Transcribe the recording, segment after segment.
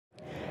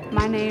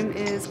My name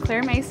is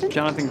Claire Mason.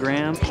 Jonathan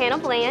Graham. Hannah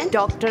Bland.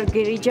 Dr.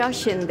 Girija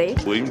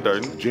Shinde. William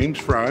Durden. James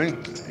Fry,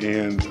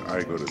 and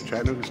I go to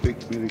Chattanooga State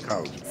Community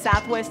College.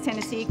 Southwest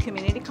Tennessee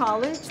Community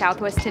College.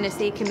 Southwest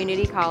Tennessee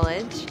Community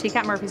College.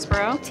 TCAT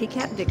Murfreesboro.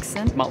 TCAT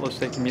Dixon. Motlow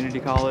State Community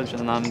College,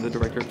 and I'm the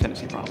director of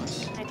Tennessee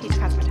Promise. I teach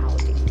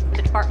cosmetology.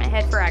 The department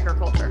head for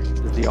agriculture.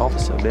 The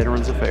Office of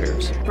Veterans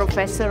Affairs.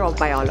 Professor of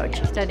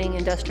Biology. Studying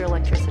industrial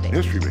electricity.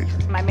 History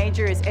major. My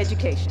major is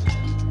education.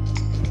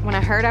 When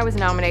I heard I was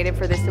nominated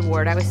for this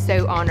award, I was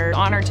so honored.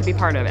 Honored to be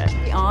part of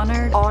it.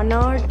 Honored.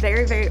 Honored.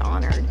 Very, very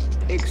honored.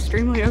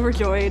 Extremely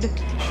overjoyed.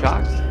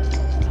 Shocked,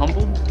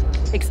 humbled,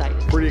 Excited.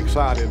 Pretty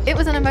excited. It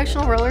was an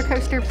emotional roller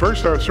coaster.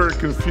 First, I was sort of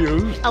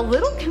confused. A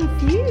little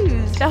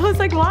confused. I was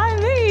like, why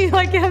me?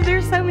 Like,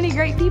 there's so many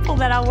great people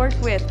that I work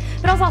with.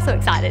 But I was also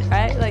excited,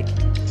 right? Like,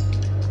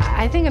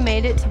 I think I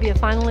made it to be a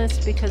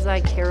finalist because I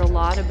care a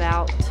lot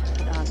about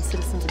the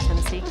citizens of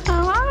Tennessee.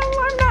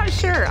 I'm not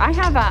sure. I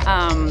have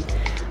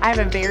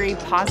a very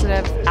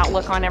positive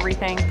outlook on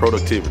everything.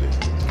 Productivity.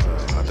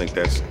 I think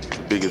that's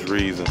the biggest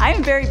reason. I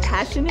am very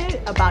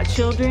passionate about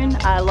children.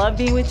 I love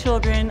being with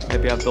children.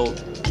 Maybe I built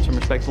some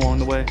respect along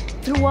the way.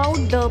 Throughout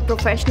the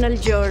professional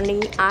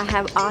journey, I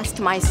have asked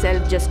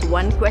myself just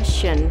one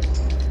question.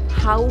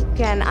 How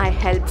can I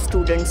help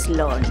students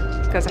learn?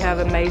 Because I have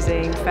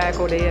amazing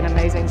faculty and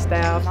amazing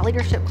staff. my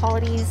leadership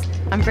qualities.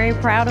 I'm very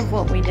proud of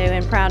what we do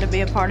and proud to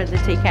be a part of the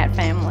TCAT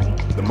family.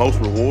 The most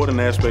rewarding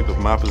aspect of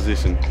my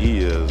position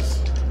is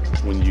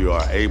when you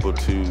are able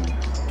to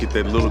get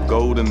that little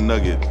golden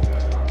nugget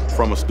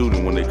from a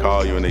student when they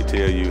call you and they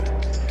tell you,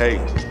 hey,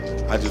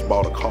 I just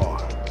bought a car.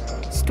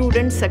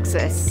 Student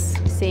success.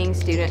 Seeing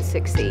students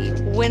succeed.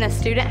 When a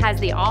student has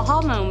the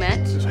aha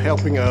moment. Just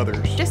helping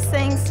others. Just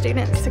seeing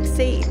students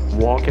succeed.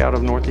 Walk out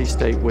of Northeast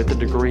State with a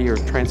degree or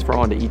transfer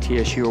on to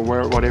ETSU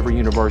or whatever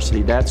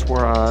university. That's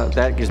where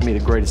that gives me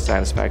the greatest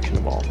satisfaction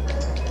of all.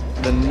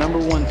 The number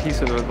one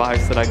piece of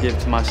advice that I give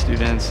to my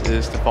students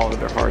is to follow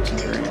their hearts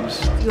and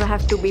dreams. You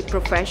have to be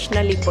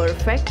professionally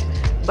perfect,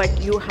 but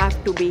you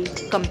have to be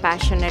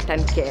compassionate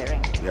and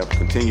caring. You have to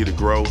continue to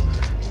grow.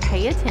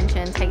 Pay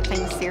attention, take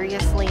things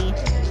seriously,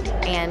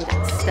 and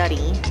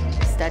study.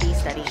 Study,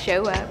 study.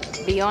 Show up,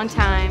 be on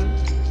time,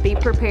 be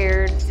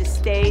prepared. To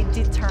stay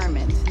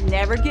determined.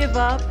 Never give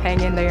up. Hang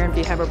in there, and if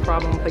you have a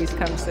problem, please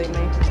come see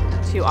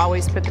me. To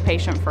always put the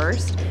patient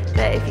first.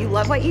 That if you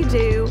love what you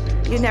do,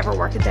 you never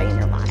work a day in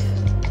your life.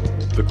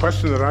 The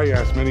question that I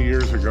asked many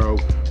years ago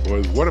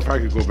was, what if I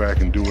could go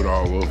back and do it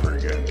all over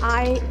again?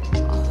 I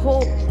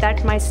hope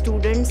that my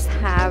students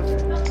have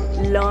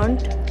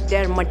learned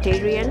their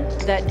material.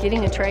 That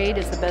getting a trade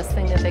is the best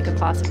thing that they could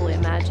possibly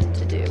imagine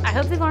to do. I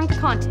hope they learn the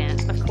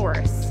content, of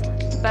course,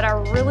 but I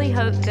really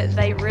hope that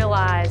they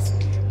realize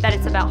that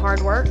it's about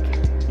hard work,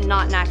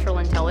 not natural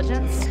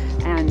intelligence.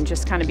 And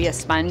just kind of be a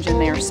sponge in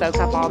there, soak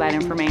up all that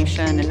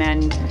information, and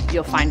then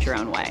you'll find your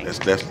own way. That's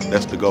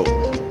the goal.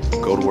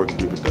 Go to work and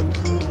be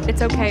productive.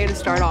 It's okay to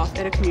start off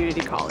at a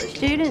community college.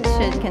 Students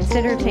should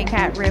consider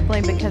TCAT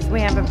Ripley because we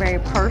have a very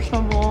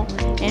personable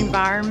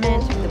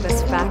environment. The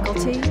best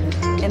faculty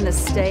in the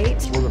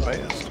state. We're the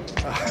best.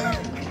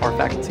 Our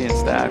faculty and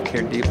staff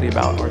care deeply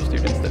about our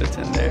students that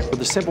attend there. For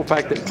the simple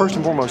fact that, first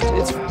and foremost,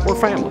 we're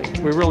family.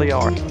 We really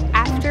are.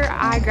 After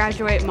I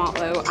graduate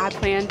Motlow, I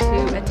plan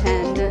to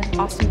attend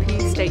Austin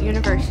Peay State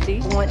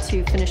University. I want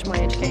to finish my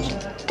education.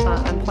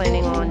 I'm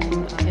planning on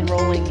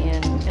enrolling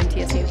in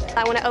MTSU.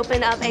 I want to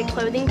open up a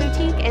clothing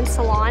boutique and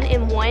salon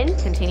in one.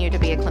 Continue to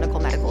be a clinical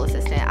medical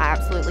assistant. I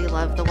absolutely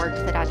love the work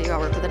that I do. I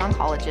work with an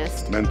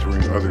oncologist.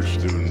 Mentoring other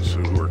students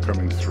who are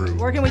coming through.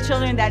 Working with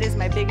children, that is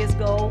my biggest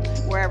goal.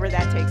 Wherever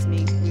that takes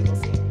me, we will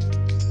see.